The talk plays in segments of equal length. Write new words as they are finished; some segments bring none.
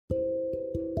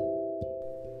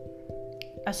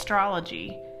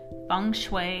astrology, feng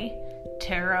shui,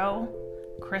 tarot,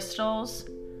 crystals.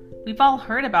 We've all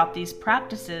heard about these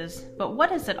practices, but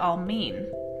what does it all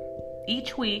mean?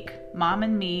 Each week, Mom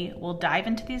and me will dive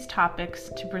into these topics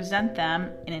to present them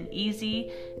in an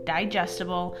easy,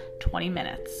 digestible 20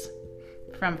 minutes.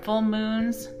 From full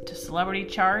moons to celebrity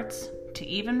charts to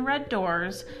even red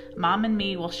doors, Mom and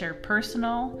me will share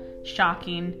personal,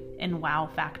 shocking, and wow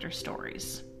factor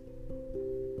stories.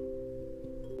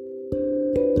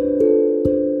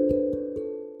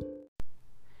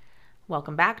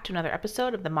 Welcome back to another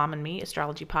episode of the Mom and Me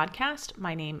Astrology Podcast.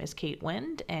 My name is Kate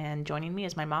Wind, and joining me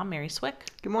is my mom, Mary Swick.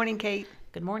 Good morning, Kate.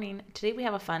 Good morning. Today we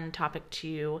have a fun topic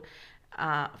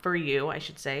for you, I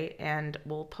should say, and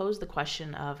we'll pose the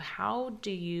question of how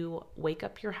do you wake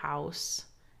up your house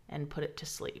and put it to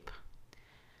sleep?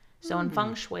 So in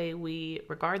feng shui, we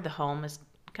regard the home as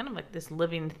kind of like this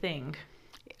living thing.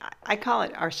 I call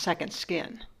it our second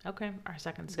skin. Okay, our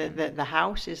second skin. The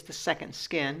house is the second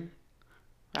skin,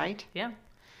 right? Yeah.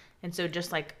 And so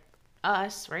just like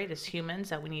us, right, as humans,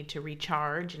 that we need to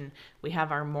recharge, and we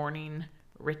have our morning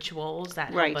rituals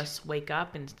that help us wake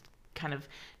up and kind of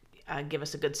give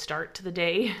us a good start to the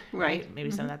day. Right.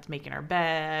 Maybe some of that's making our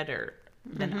bed, or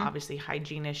then obviously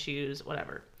hygiene issues,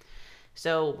 whatever.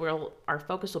 So our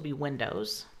focus will be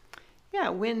windows. Yeah,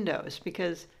 windows,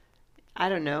 because I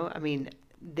don't know. I mean,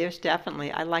 there's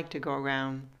definitely, I like to go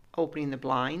around opening the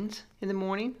blinds in the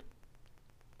morning.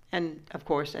 And of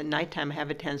course, at nighttime, I have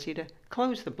a tendency to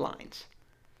close the blinds.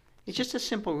 It's just a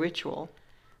simple ritual.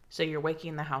 So you're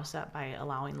waking the house up by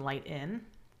allowing light in?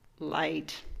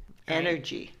 Light,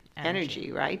 energy,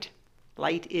 right?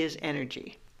 Light is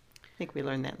energy. I think we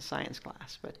learned that in science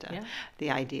class, but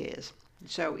the idea is.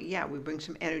 So yeah, we bring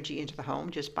some energy into the home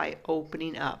just by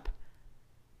opening up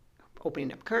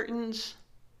curtains,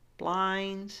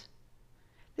 blinds.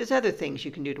 There's other things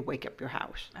you can do to wake up your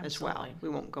house as well. We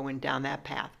won't go down that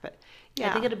path, but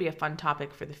yeah. I think it'll be a fun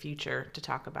topic for the future to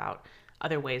talk about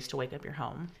other ways to wake up your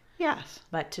home. Yes.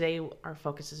 But today our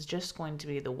focus is just going to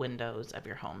be the windows of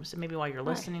your home. So maybe while you're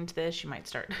listening to this, you might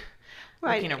start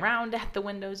looking around at the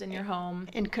windows in your home.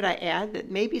 And could I add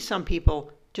that maybe some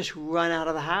people just run out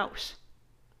of the house.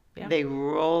 Yeah. They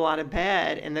roll out of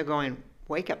bed and they're going,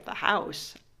 wake up the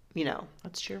house. You know.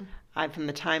 That's true. From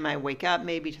the time I wake up,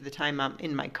 maybe to the time I'm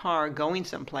in my car going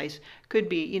someplace, could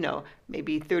be,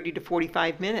 maybe 30 to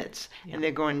 45 minutes. Yeah. And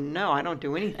they're going, no, I don't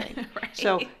do anything. Right.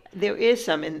 So there is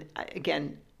some, and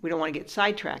again, we don't want to get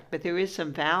sidetracked, but there is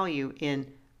some value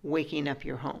in waking up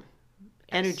your home,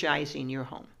 energizing your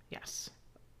home. Yes.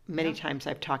 Many times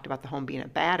I've talked about the home being a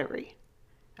battery,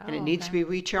 and it needs to be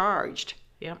recharged.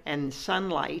 Yep. And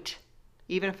sunlight,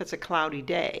 even if it's a cloudy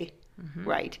day,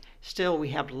 right, still we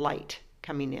have light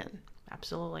coming in.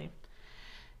 Absolutely.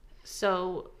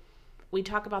 So we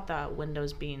talk about the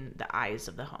windows being the eyes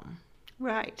of the home.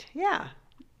 Right. Yeah.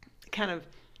 Kind of,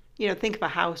 think of a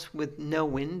house with no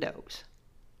windows.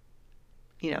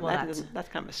 That's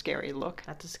kind of a scary look.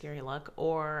 That's a scary look.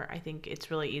 Or I think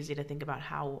it's really easy to think about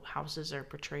how houses are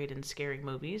portrayed in scary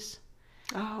movies.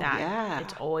 Oh, yeah.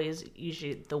 It's always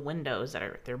usually the windows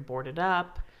they're boarded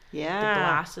up. Yeah. The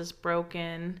glass is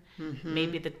broken.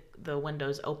 Maybe the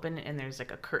window's open and there's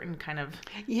like a curtain kind of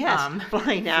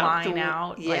flying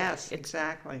out. Yes,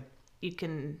 exactly. You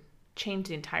can change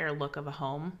the entire look of a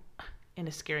home in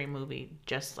a scary movie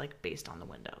just like based on the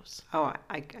windows. Oh,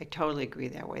 I totally agree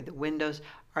that way. The windows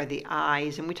are the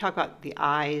eyes, and we talk about the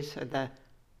eyes are the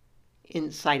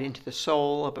insight into the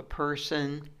soul of a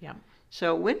person. Yeah.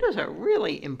 So windows are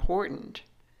really important.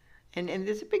 And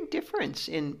there's a big difference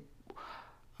in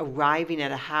arriving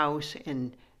at a house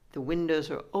and the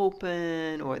windows are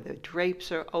open or the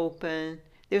drapes are open.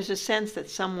 There's a sense that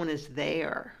someone is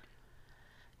there.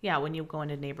 Yeah, when you go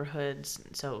into neighborhoods,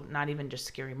 so not even just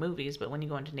scary movies, but when you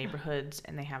go into neighborhoods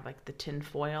and they have like the tin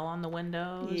foil on the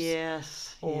windows.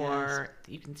 Yes. Or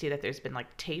you can see that there's been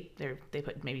like tape. They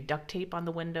put maybe duct tape on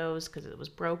the windows because it was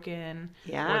broken.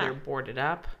 Yeah. Or they're boarded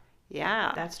up.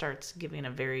 Yeah. That starts giving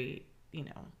a very,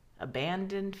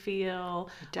 abandoned feel.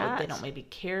 It does. They don't maybe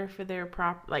care for their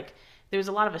there's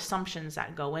a lot of assumptions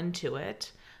that go into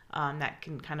it. That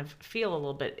can kind of feel a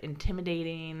little bit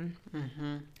intimidating,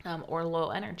 or low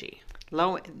energy.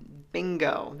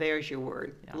 Bingo, there's your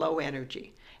word, low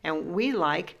energy. And we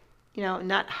like,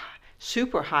 not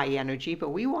super high energy, but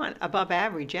we want above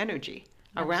average energy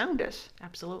around us.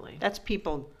 Absolutely. That's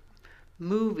people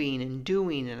moving and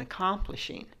doing and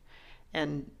accomplishing.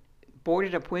 And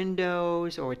boarded up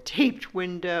windows or taped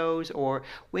windows or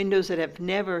windows that have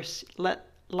never let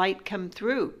light come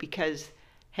through because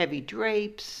heavy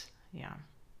drapes. Yeah.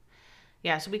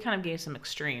 Yeah, so we kind of gave some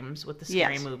extremes with the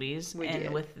scary Yes, movies we and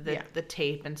did. with the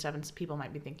tape and stuff, and so people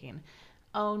might be thinking,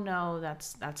 "Oh no,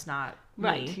 that's not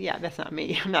Right. me." Yeah, that's not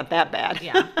me. I'm not that bad.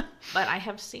 Yeah, but I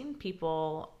have seen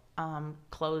people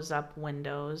close up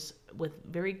windows with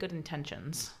very good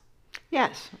intentions.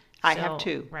 Yes, I So, have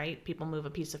too. right? People move a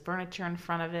piece of furniture in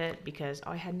front of it because,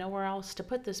 oh, I had nowhere else to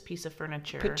put this piece of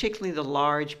furniture. Particularly the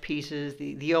large pieces,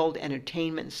 the old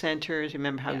entertainment centers.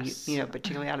 Remember how Yes. you know,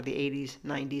 particularly out of the 80s,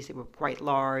 90s, they were quite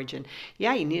large, and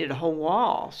yeah, you needed a whole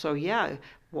wall. So yeah,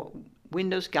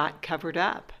 windows got covered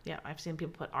up. Yeah, I've seen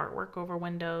people put artwork over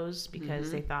windows because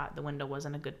Mm-hmm. they thought the window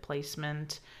wasn't a good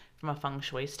placement from a feng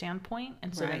shui standpoint,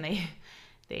 and so then Right.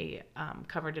 they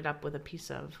covered it up with a piece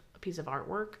of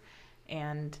artwork,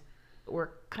 and we're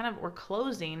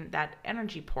closing that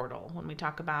energy portal when we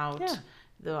talk about Yeah.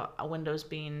 the windows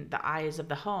being the eyes of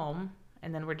the home,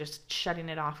 and then we're just shutting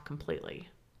it off completely.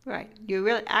 Right. You're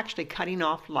really actually cutting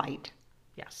off light,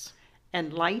 Yes.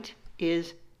 and light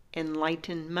is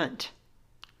enlightenment.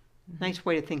 Nice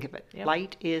way to think of it. Yep.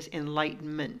 Light is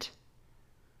enlightenment.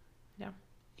 Yeah.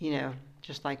 You know,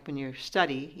 just like when you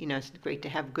study, you know, it's great to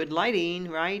have good lighting,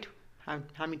 right? How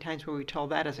many times were we told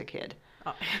that as a kid?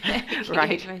 Oh.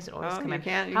 Right. You guys always Oh, come you in.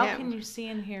 can't- you How can't- can you see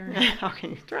in here? How can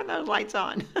you turn those lights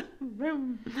on?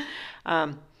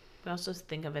 We also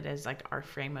think of it as like our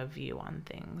frame of view on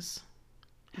things,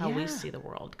 how we Yeah. see the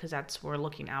world, because that's we're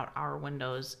looking out our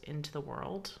windows into the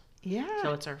world. Yeah.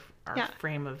 So it's our Yeah.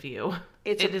 frame of view.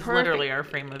 It's It a is perfect- literally our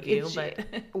frame of view, it's-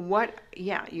 but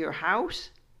your house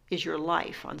is your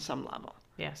life on some level.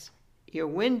 yes, Your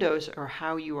windows are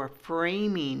how you are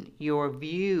framing your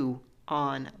view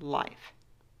on life.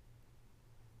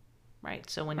 right.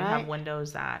 So when you Right. have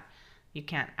windows that you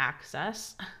can't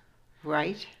access,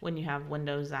 Right? when you have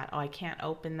windows that I can't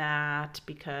open that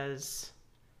because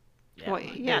Well,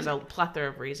 yeah. there's a plethora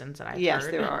of reasons that I've Yes,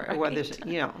 heard. there are. Well, there's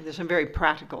right? there's some very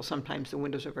practical. Sometimes the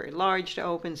windows are very large to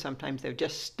open. Sometimes they're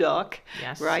just stuck.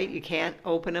 Yes. Right? You can't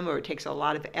open them, or it takes a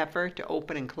lot of effort to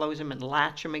open and close them and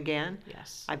latch them again.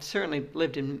 Yes. I've certainly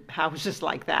lived in houses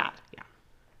like that.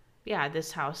 Yeah,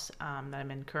 this house that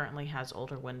I'm in currently has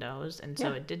older windows, and so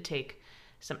Yeah. it did take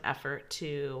some effort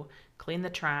to clean the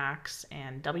tracks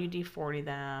and WD-40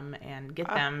 them and get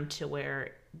them to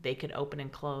where they could open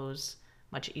and close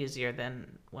much easier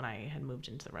than when I had moved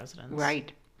into the residence.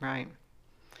 Right. Right.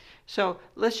 So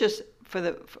let's just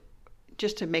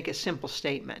just to make a simple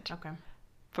statement. Okay.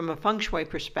 From a feng shui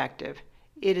perspective,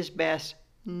 it is best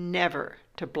never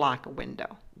to block a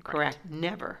window. Correct?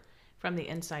 Never. From the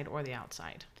inside or the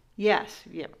outside. Yes.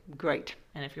 Yeah. Great.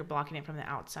 And if you're blocking it from the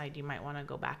outside, you might want to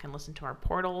go back and listen to our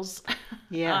portals.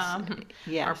 Yes.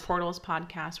 Yes. Our portals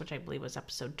podcast, which I believe was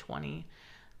episode 20,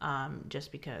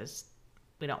 just because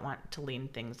we don't want to lean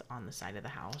things on the side of the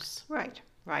house. Right.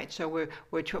 Right. So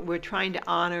we're trying to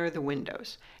honor the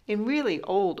windows. In really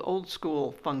old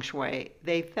school feng shui,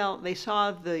 they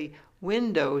saw the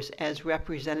windows as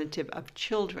representative of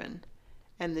children,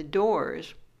 and the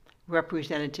doors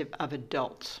representative of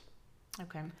adults.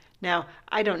 Okay. Now,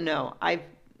 I don't know. I've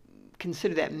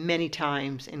considered that many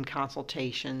times in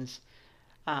consultations,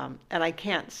 and I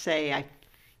can't say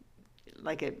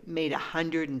it made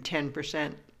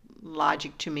 110%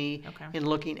 logic to me Okay. in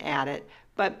looking at it,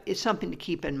 but it's something to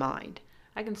keep in mind.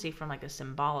 I can see from like a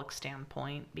symbolic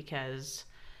standpoint because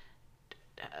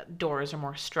doors are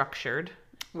more structured.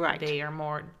 Right. They are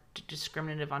more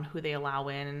discriminative on who they allow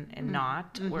in and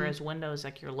not, whereas windows,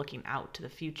 like you're looking out to the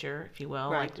future, if you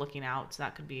will, Right. like looking out. So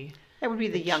that could be, That would be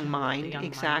the young mind, young mind.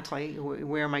 exactly.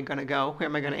 Where am I going to go? Where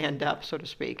am I going to end up, so to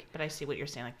speak? but I see what you're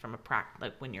saying, like from a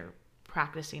like when you're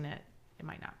practicing it, it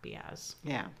might not be as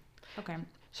Yeah. okay.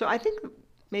 So I think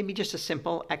maybe just a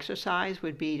simple exercise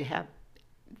would be to have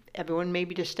everyone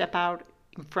maybe to step out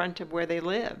in front of where they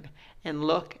live and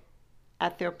look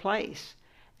at their place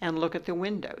and look at the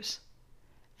windows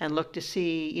and look to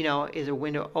see, is a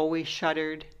window always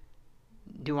shuttered?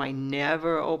 Do I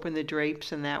never open the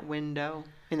drapes in that window,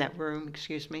 in that room,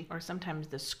 excuse me? Or sometimes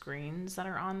the screens that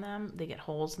are on them, they get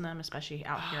holes in them, especially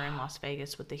out here in Las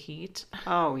Vegas with the heat.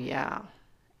 Oh, yeah.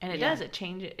 And it Yeah. does, it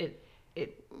changes it.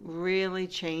 Really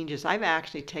changes. I've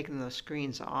actually taken those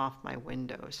screens off my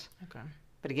windows. Okay.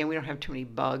 But again, we don't have too many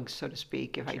bugs, so to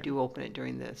speak, if I Sure. do open it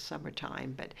during the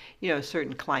summertime. But, a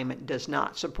certain climate does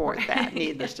not support that,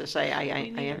 needless to say. I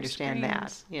need our understand that.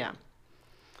 screens. Yeah.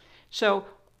 So,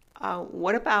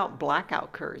 what about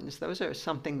blackout curtains? Those are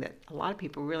something that a lot of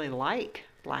people really like,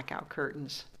 blackout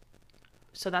curtains.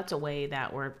 So that's a way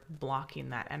that we're blocking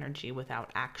that energy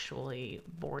without actually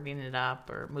boarding it up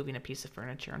or moving a piece of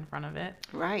furniture in front of it.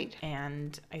 Right.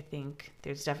 And I think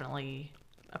there's definitely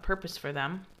a purpose for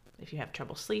them. if you have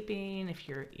trouble sleeping, if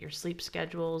your sleep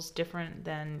schedule's different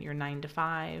than your 9 to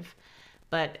 5.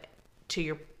 But to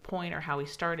your point, or how we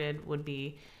started, would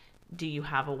be, do you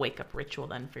have a wake up ritual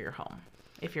then for your home?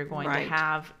 If you're going to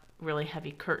have really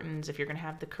heavy curtains, if you're going to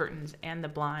have the curtains and the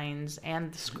blinds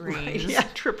and the screens. Yeah,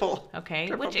 triple. Okay.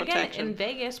 Triple Which protection. again, in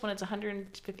Vegas, when it's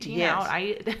 115 Yes.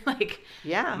 out,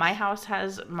 Yeah. my house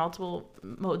has multiple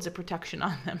modes of protection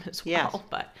on them as well. Yes.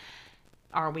 But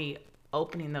are we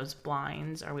opening those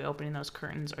blinds? Are we opening those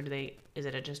curtains? Or is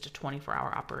it just a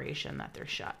 24-hour operation that they're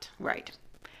shut? Right.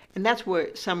 And that's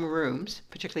where some rooms,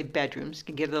 particularly bedrooms,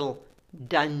 can get a little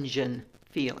dungeon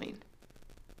feeling.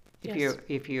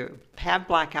 If you have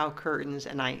blackout curtains,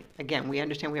 and we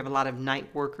understand we have a lot of night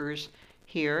workers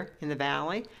here in the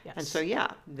valley, and so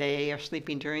they are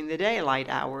sleeping during the daylight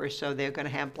hours, so they're going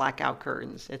to have blackout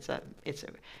curtains.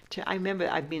 I remember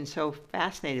I've been so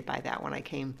fascinated by that when I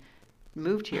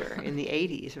moved here in the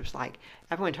 80s. It was like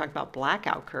everyone talked about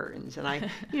blackout curtains, and I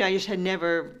just had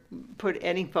never put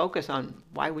any focus on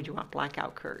why would you want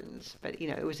blackout curtains, but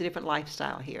it was a different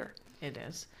lifestyle here. It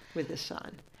is with the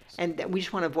sun. And we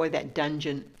just want to avoid that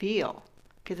dungeon feel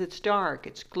because it's dark,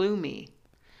 it's gloomy.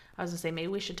 I was going to say, maybe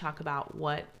we should talk about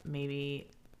what maybe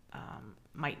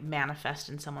might manifest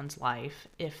in someone's life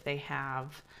if they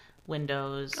have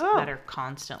windows that are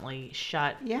constantly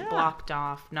shut, blocked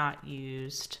off, not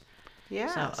used.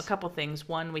 Yeah. So a couple things.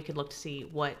 One, we could look to see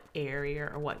what area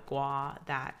or what gua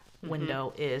that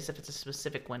window is. If it's a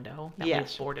specific window that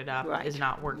we've boarded up is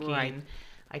not working. Right.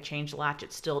 I changed the latch,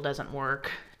 it still doesn't work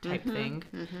type thing.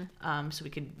 So we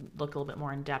could look a little bit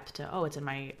more in depth to, it's in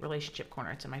my relationship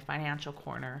corner, it's in my financial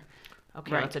corner.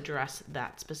 Okay, let's address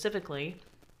that specifically.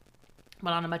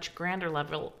 But on a much grander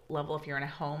level, if you're in a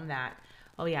home that,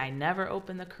 I never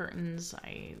open the curtains,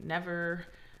 I never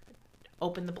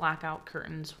open the blackout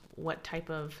curtains, what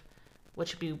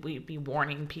should we be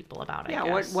warning people about, I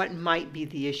guess? What might be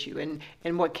the issue?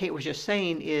 And what Kate was just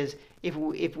saying is if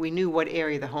we knew what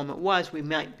area of the home it was, we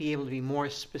might be able to be more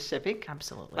specific.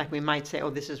 Absolutely. Like we might say,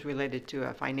 this is related to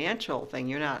a financial thing.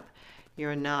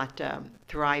 You're not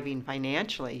thriving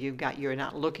financially. You're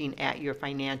not looking at your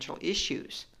financial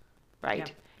issues,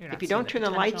 right? Yeah, if you don't turn the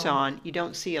lights on, you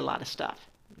don't see a lot of stuff.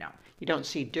 No. You don't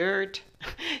see dirt.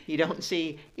 You don't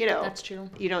see, That's true.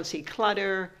 You don't see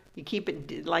clutter. You keep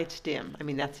lights dim. I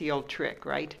mean, that's the old trick,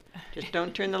 right? Just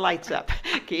don't turn the lights up.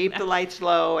 Keep the lights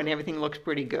low, and everything looks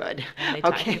pretty good. And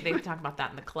they talk about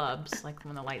that in the clubs, like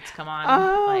when the lights come on.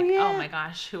 Oh my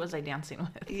gosh, who was I dancing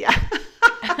with? Yeah.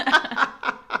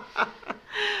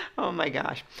 Oh my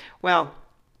gosh. Well,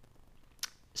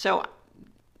 so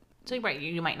you're right.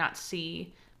 You might not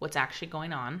see what's actually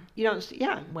going on. You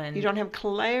don't. When you don't have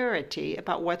clarity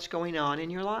about what's going on in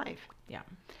your life. Yeah.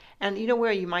 And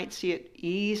where you might see it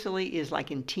easily is like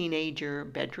in teenager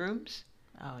bedrooms.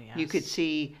 Oh, yes. You could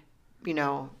see,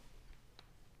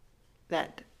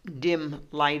 that dim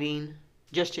lighting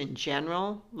just in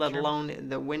general, let alone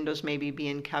the windows maybe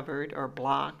being covered or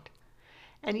blocked.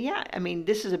 And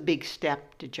this is a big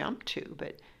step to jump to,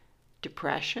 but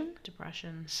depression,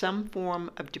 some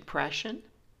form of depression.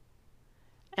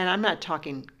 And I'm not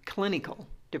talking clinical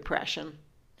depression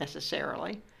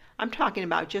necessarily. I'm talking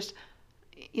about just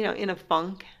in a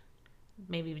funk.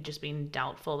 Maybe just being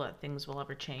doubtful that things will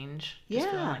ever change. Just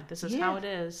feeling like this is how it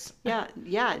is.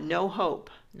 Yeah. No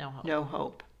hope. No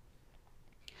hope.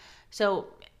 So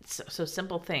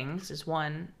simple things is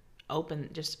one,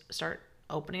 just start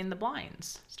opening the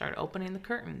blinds. Start opening the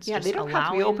curtains. Yeah, they don't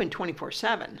have to be open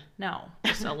 24/7. No,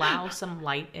 just allow some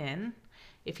light in.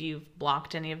 If you've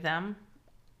blocked any of them,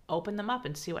 open them up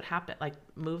and see what happens. Like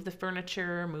move the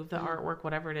furniture, move the artwork,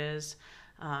 whatever it is.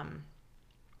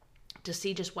 To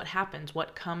see just what happens,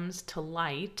 what comes to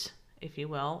light, if you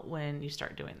will, when you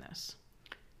start doing this.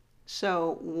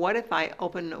 So what if I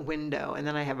open a window and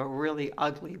then I have a really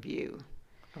ugly view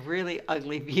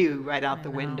right out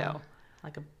the window?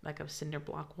 Like a cinder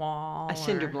block wall. A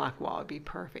cinder block wall would be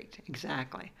perfect.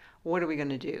 Exactly. What are we going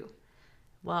to do?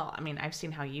 Well, I've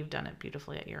seen how you've done it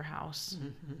beautifully at your house.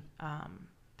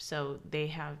 So you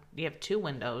have two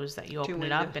windows that you open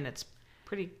it up, and it's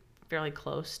fairly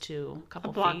close to a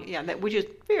couple feet. Yeah, which is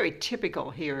very typical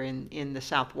here in the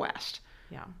Southwest.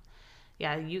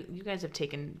 Yeah, you guys have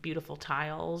taken beautiful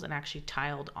tiles and actually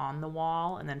tiled on the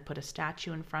wall, and then put a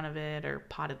statue in front of it or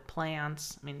potted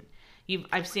plants.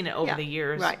 I've seen it over the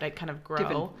years, like kind of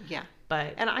grow.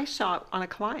 And I saw it on a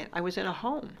client. I was in a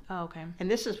home. Oh, okay.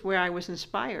 And this is where I was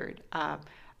inspired.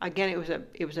 Again,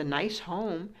 it was a nice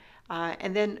home. But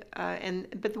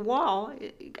the wall,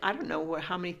 I don't know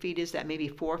how many feet is that, maybe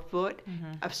 4 foot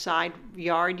of side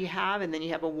yard you have, and then you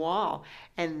have a wall.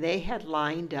 And they had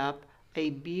lined up a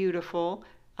beautiful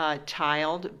a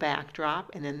tiled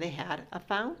backdrop, and then they had a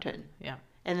fountain. Yeah.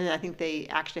 And then I think they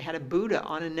actually had a Buddha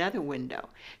on another window.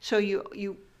 So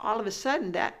you all of a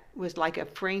sudden, that was like a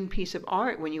framed piece of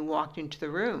art when you walked into the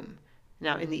room.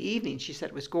 Now, in the evening, she said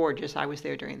it was gorgeous. I was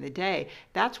there during the day.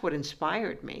 That's what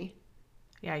inspired me.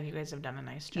 Yeah, you guys have done a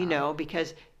nice job. You know,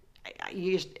 because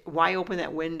you just, why open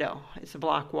that window? It's a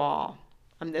block wall.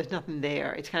 I mean, there's nothing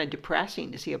there. It's kind of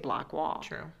depressing to see a block wall.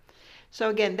 True. So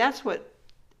again, that's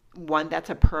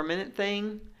a permanent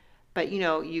thing. But, you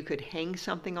know, you could hang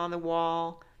something on the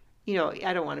wall. You know,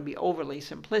 I don't want to be overly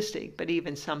simplistic, but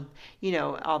even some, you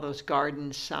know, all those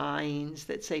garden signs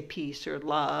that say peace or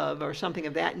love or something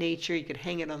of that nature, you could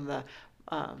hang it on the...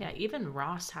 yeah, even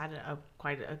Ross had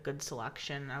quite a good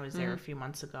selection. I was there a few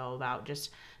months ago about just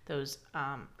those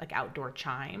like outdoor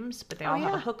chimes, but they all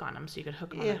have a hook on them, so you could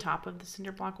hook them on the top of the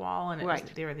cinder block wall, and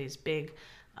there were these big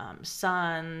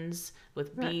suns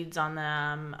with beads on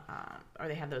them, or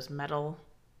they have those metal...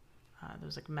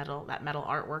 that metal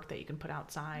artwork that you can put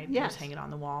outside. Yes. Just hang it on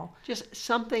the wall. Just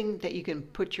something that you can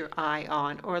put your eye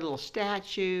on, or a little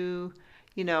statue,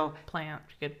 you know. You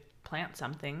could plant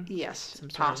something. Yes,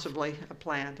 possibly a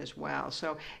plant as well.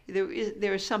 So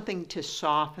there is something to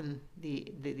soften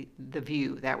the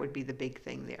view. That would be the big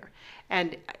thing there.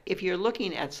 And if you're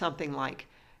looking at something like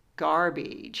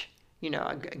garbage, you know,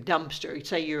 a dumpster,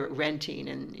 say you're renting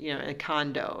and, you know, a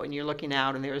condo and you're looking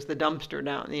out and there's the dumpster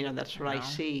down, you know, that's what I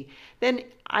see. Then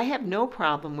I have no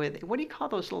problem with, what do you call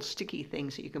those little sticky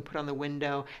things that you can put on the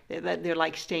window? They're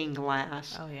like stained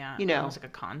glass. Oh, yeah. You know. Almost like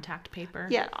a contact paper.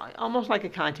 Yeah, almost like a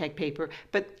contact paper.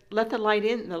 But let the light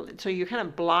in, so you're kind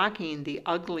of blocking the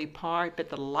ugly part, but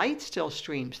the light still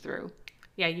streams through.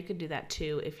 Yeah, you could do that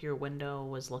too if your window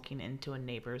was looking into a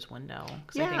neighbor's window.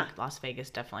 Because I think Las Vegas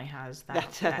definitely has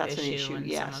that issue in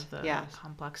some of the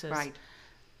complexes. Right.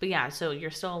 But yeah, so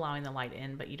you're still allowing the light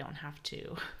in, but you don't have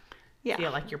to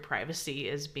feel like your privacy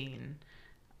is being...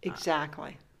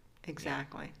 Exactly.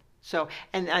 So,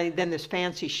 and then there's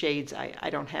fancy shades. I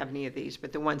don't have any of these,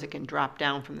 but the ones that can drop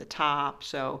down from the top,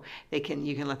 so you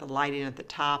can let the light in at the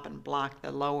top and block the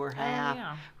lower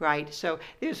half, right? So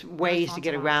there's ways to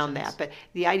get around that. But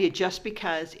the idea, just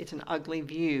because it's an ugly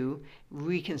view,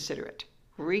 reconsider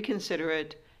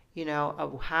it. You know,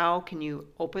 of how can you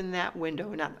open that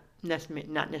window, not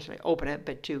necessarily open it,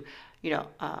 but to, you know,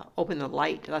 open the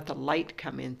light, let the light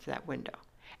come into that window.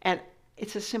 And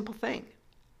it's a simple thing.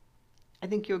 I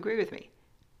think you agree with me.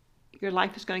 Your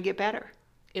life is going to get better.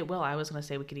 It will. I was going to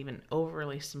say we could even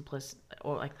overly simplistic,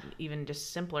 or like even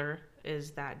just simpler, is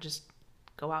that just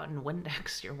go out and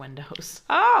Windex your windows.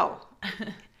 Oh,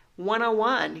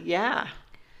 101, yeah.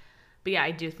 But yeah,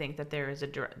 I do think that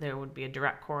there would be a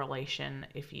direct correlation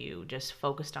if you just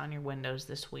focused on your windows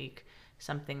this week.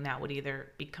 Something that would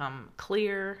either become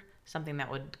clear, something that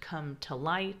would come to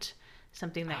light,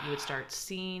 something that you would start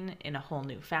seeing in a whole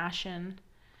new fashion.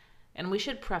 And we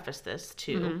should preface this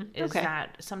too,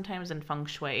 that sometimes in feng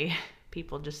shui,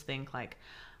 people just think like,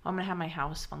 oh, I'm going to have my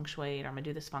house feng shuied, or I'm going to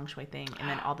do this feng shui thing, and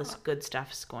then all this good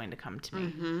stuff is going to come to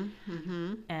me.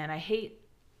 And I hate,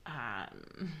 how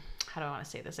do I want to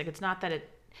say this? Like, it's not that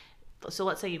so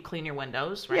let's say you clean your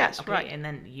windows, right? Yes, right. And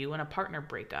then you and a partner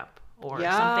break up, or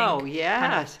something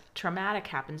kind of traumatic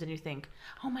happens, and you think,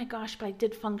 oh my gosh, but I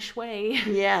did feng shui.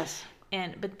 Yes.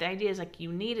 But the idea is like,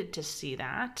 you needed to see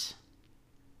that.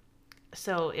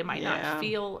 So it might not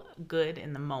feel good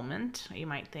in the moment. You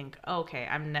might think, oh, okay,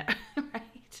 I'm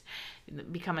right,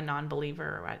 become a non-believer,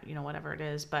 or you know, whatever it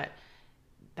is. But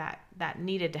that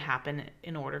needed to happen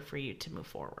in order for you to move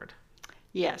forward.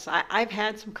 Yes, I've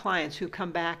had some clients who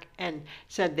come back and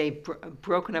said they've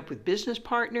broken up with business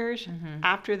partners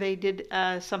after they did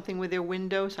something with their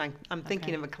windows. I'm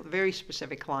thinking of a very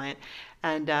specific client,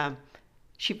 and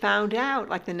she found out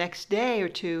like the next day or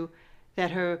two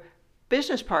that her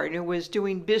business partner was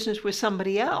doing business with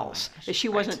somebody else, that she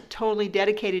wasn't totally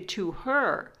dedicated to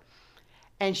her.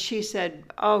 And she said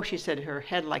her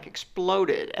head like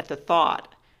exploded at the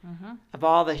thought of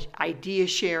all the idea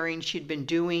sharing she'd been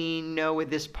doing, with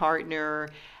this partner.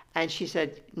 And she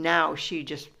said now she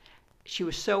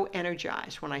was so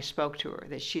energized when I spoke to her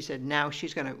that she said now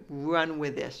she's going to run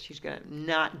with this. She's going to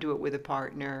not do it with a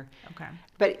partner. Okay.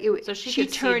 But she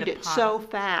turned it so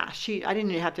fast. I didn't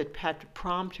even have to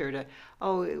prompt her to,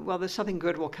 oh, well, there's something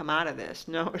good will come out of this.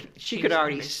 No, she could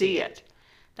already see it.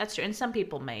 That's true. And some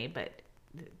people may, but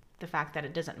the fact that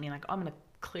it doesn't mean like, oh, I'm going to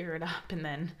clear it up and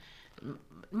then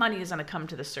money is going to come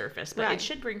to the surface. But it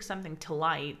should bring something to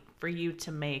light for you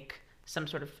to make some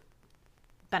sort of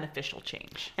beneficial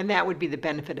change. And that would be the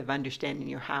benefit of understanding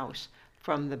your house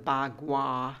from the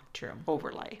Bagua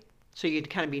overlay. So you'd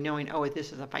kind of be knowing, oh,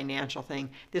 this is a financial thing.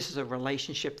 This is a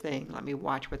relationship thing. Let me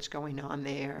watch what's going on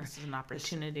there. This is an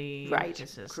opportunity. Right.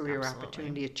 This is career absolutely.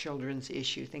 opportunity, a children's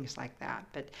issue, things like that.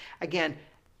 But again,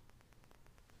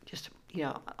 just,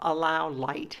 allow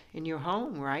light in your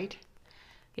home, right?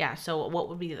 Yeah. So what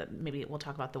would be maybe we'll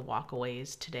talk about the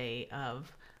walkaways today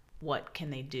of what can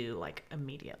they do like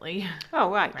immediately. Oh,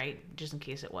 right. Right. Just in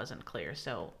case it wasn't clear.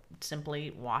 So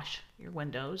simply wash your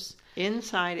windows.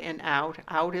 Inside and out.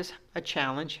 Out is a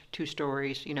challenge. 2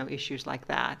 stories, issues like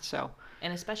that. So.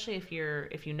 And especially if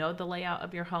you know the layout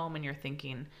of your home and you're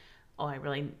thinking, oh,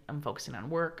 I'm focusing on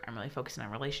work. I'm really focusing on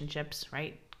relationships,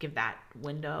 right? Give that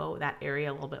window, that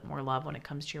area a little bit more love when it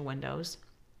comes to your windows.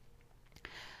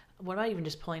 What about even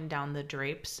just pulling down the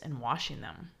drapes and washing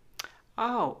them?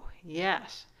 Oh,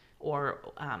 yes. Or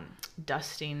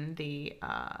dusting the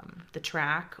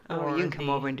track. Oh, you can come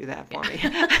over and do that for me.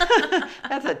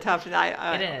 That's a tough.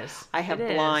 It is. I have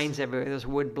blinds everywhere. Those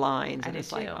wood blinds, and I it's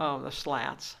do like, too. oh, the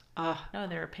slats. Oh, No,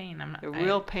 they're a pain. they're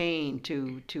real pain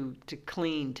to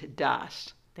clean, to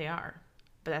dust. They are,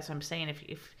 but that's what I'm saying.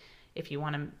 If you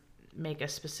want to make a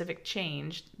specific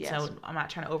change, Yes. so I'm not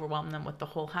trying to overwhelm them with the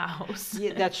whole house.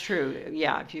 Yeah, that's true.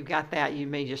 Yeah, if you've got that, you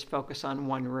may just focus on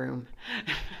one room,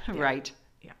 right?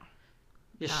 Yeah.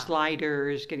 Just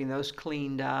sliders, getting those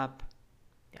cleaned up.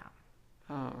 Yeah.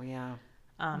 Oh, yeah.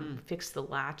 Fix the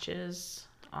latches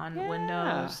on Yeah.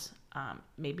 windows.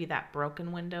 Maybe that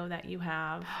broken window that you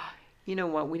have. You know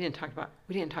what? We didn't talk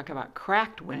about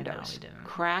cracked windows. we didn't.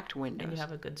 Cracked windows. And you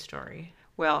have a good story.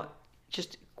 Well,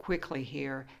 just quickly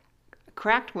here,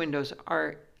 cracked windows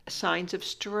are signs of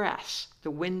stress.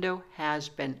 The window has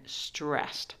been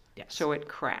stressed, Yes. so it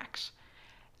cracks.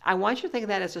 I want you to think of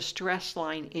that as a stress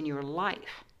line in your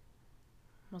life.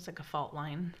 Almost like a fault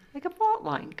line. Like a fault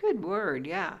line. Good word,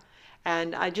 yeah.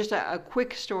 And just a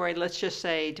quick story, let's just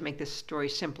say, to make this story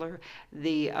simpler,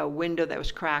 the window that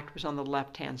was cracked was on the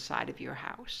left-hand side of your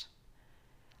house.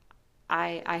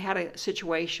 I had a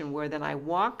situation where then I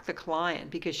walked the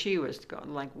client because she was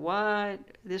going like, what?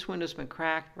 This window's been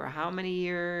cracked for how many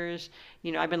years?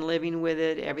 I've been living with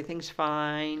it. Everything's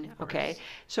fine. Okay.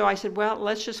 So I said, well,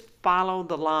 let's just follow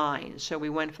the line. So we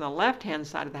went from the left-hand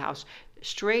side of the house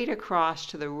straight across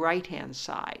to the right-hand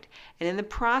side. And in the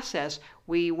process,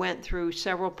 we went through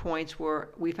several points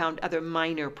where we found other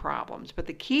minor problems. But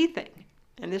the key thing,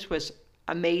 and this was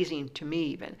amazing to me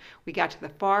even, we got to the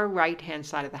far right-hand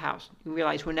side of the house. We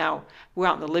realized we're out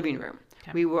in the living room.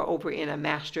 Okay. We were over in a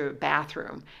master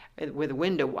bathroom where the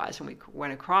window was, and we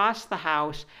went across the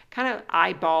house, kind of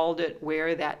eyeballed it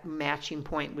where that matching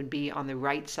point would be on the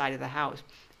right side of the house.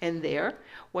 And there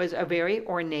was a very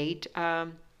ornate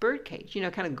bird cage,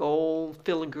 kind of gold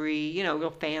filigree,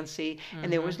 real fancy. Mm-hmm.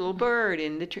 And there was a little bird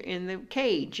in the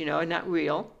cage, not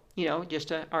real,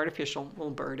 just an artificial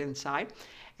little bird inside.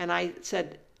 And I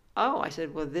said, well,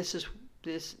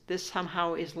 this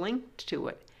somehow is linked to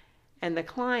it. And the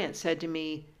client said to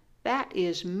me, that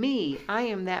is me. I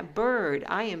am that bird.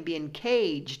 I am being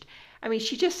caged. I mean,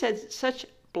 she just said such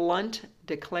blunt,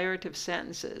 declarative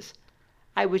sentences.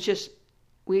 There was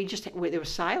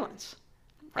silence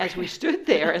as we stood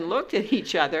there and looked at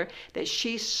each other, that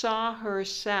she saw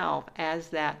herself as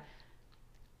that,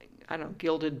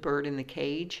 gilded bird in the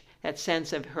cage, that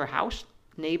sense of her house,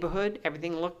 neighborhood,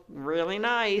 everything looked really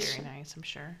nice. Very nice, I'm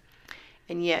sure.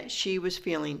 And yet she was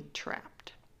feeling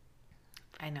trapped.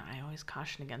 I know, I always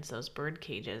caution against those bird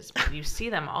cages, but you see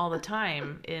them all the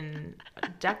time in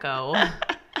deco.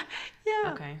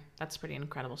 Yeah. Okay, that's a pretty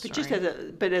incredible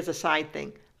story. But as a side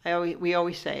thing, we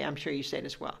always say, I'm sure you say it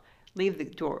as well, leave the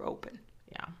door open.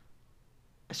 Yeah.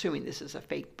 Assuming this is a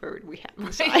fake bird we have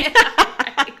inside.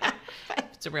 Right.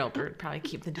 If it's a real bird, probably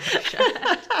keep the door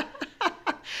shut.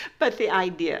 But the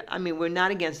idea, we're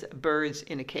not against birds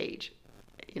in a cage.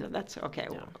 That's okay.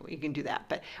 No. Well, you can do that.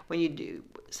 But when you do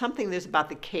something, there's about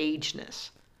the cageness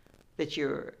that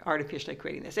you're artificially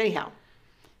creating this. Anyhow.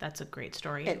 That's a great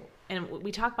story. And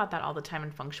we talk about that all the time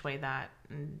in feng shui, that,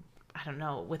 I don't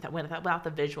know, without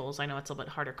the visuals, I know it's a little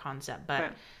bit harder concept, but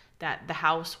right. That the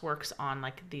house works on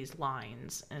like these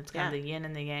lines, and it's kind of the yin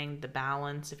and the yang, the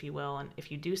balance, if you will. And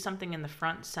if you do something in the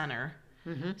front center,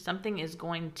 mm-hmm. something is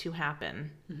going to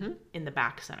happen mm-hmm. in the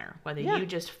back center. Whether you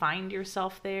just find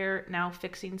yourself there now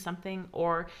fixing something,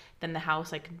 or then the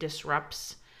house like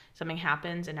disrupts, something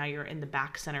happens, and now you're in the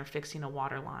back center fixing a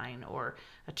water line or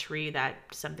a tree that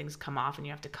something's come off and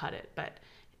you have to cut it. But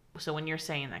so when you're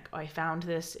saying like, oh, I found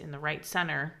this in the right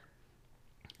center,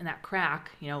 and that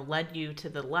crack, led you to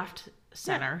the left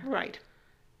center. Yeah, right.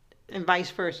 And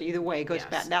vice versa. Either way, it goes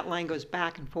back. That line goes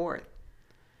back and forth.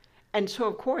 And so,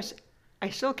 of course, I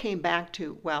still came back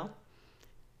to, well,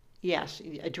 yes,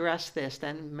 address this,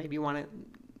 then maybe you want to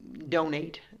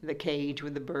donate the cage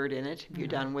with the bird in it if you're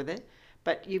done with it.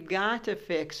 But you've got to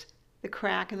fix the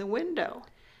crack in the window.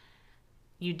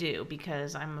 You do,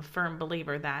 because I'm a firm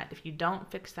believer that if you don't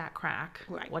fix that crack,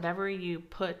 whatever you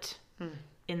put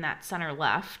in that center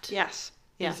left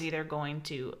is either going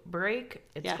to break,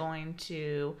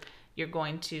 you're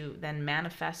going to then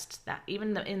manifest that.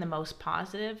 Even in the most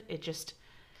positive, it just,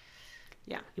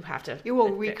 you have to. It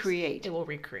will recreate. It will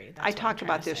recreate. I talked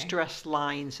about the stress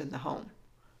lines in the home.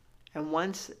 And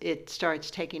once it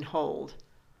starts taking hold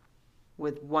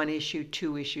with 1 issue,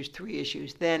 2 issues, 3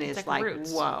 issues, then it's like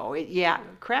whoa.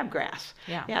 Crabgrass.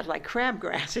 Yeah, it's like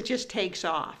crabgrass. It just takes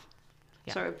off.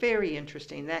 Yeah. So very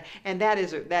interesting.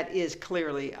 That is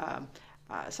clearly,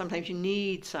 sometimes you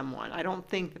need someone. I don't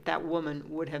think that woman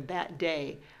would have that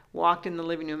day walked in the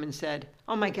living room and said,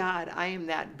 "Oh my God, I am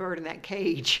that bird in that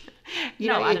cage."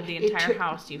 Out of the entire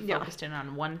house, you focused in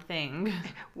on one thing.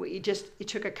 It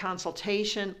took a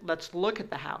consultation. Let's look at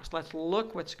the house. Let's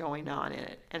look what's going on in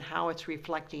it and how it's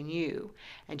reflecting you.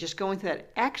 And just going through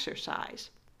that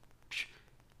exercise.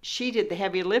 She did the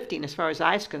heavy lifting as far as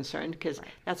I was concerned, because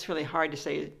that's really hard to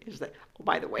say.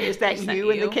 By the way, is that you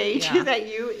in the cage? Yeah. Is that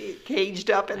you caged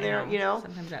up in there?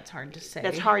 Sometimes that's hard to say.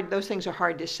 That's hard. Those things are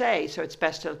hard to say. So it's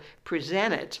best to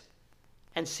present it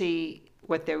and see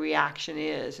what their reaction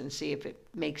is and see if it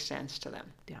makes sense to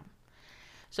them. Yeah.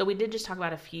 So we did just talk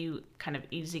about a few kind of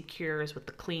easy cures with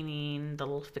the cleaning, the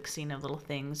little fixing of little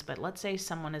things. But let's say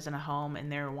someone is in a home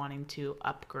and they're wanting to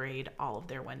upgrade all of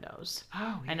their windows.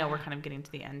 Oh, yeah. I know we're kind of getting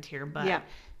to the end here, but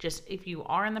just if you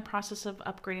are in the process of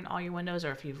upgrading all your windows,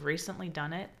 or if you've recently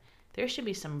done it, there should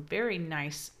be some very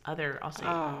nice other,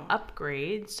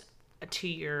 upgrades to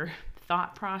your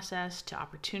thought process, to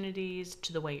opportunities,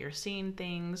 to the way you're seeing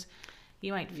things.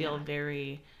 You might feel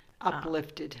very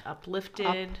uplifted. Yeah.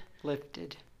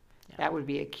 That would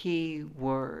be a key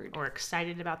word. Or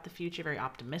excited about the future, very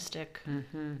optimistic.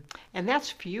 Mm-hmm. And that's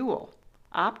fuel.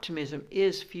 Optimism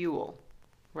is fuel,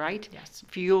 right? Yes.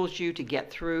 Fuels you to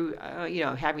get through,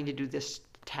 having to do this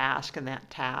task and that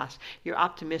task. You're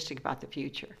optimistic about the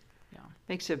future. Yeah.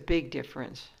 Makes a big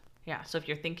difference. Yeah, so if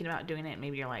you're thinking about doing it,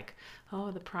 maybe you're like,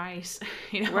 oh, the price.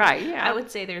 Right, yeah. I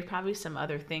would say there's probably some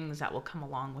other things that will come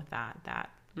along with that.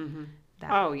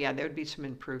 There would be some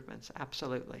improvements,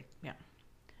 absolutely. Yeah.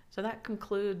 So that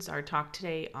concludes our talk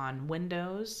today on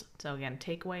windows. So again,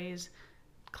 takeaways: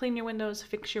 clean your windows,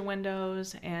 fix your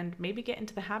windows, and maybe get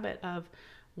into the habit of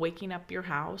waking up your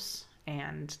house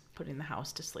and putting the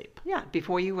house to sleep. Yeah,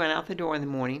 before you run out the door in the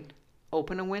morning,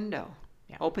 open a window.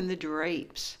 Yeah. Open the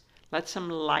drapes. Let some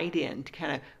light in to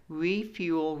kind of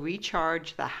refuel,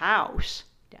 recharge the house.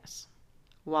 Yes.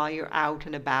 While you're out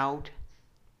and about.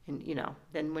 And,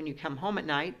 then when you come home at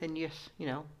night, then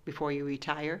before you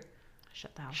retire,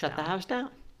 shut the house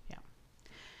down. Yeah.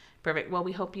 Perfect. Well,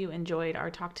 we hope you enjoyed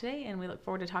our talk today, and we look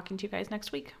forward to talking to you guys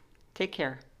next week. Take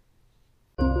care.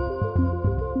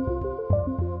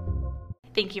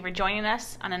 Thank you for joining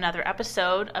us on another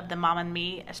episode of the Mom and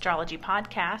Me Astrology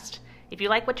Podcast. If you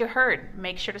like what you heard,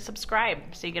 make sure to subscribe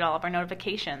so you get all of our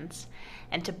notifications.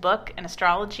 And to book an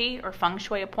astrology or feng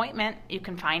shui appointment, you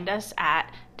can find us at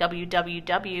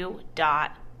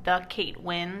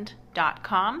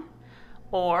www.thekatewind.com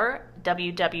or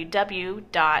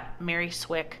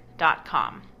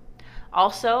www.maryswick.com.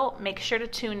 Also, make sure to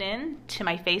tune in to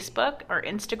my Facebook or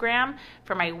Instagram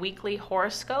for my weekly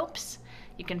horoscopes.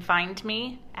 You can find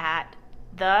me at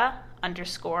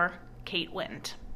 _Kate Wind.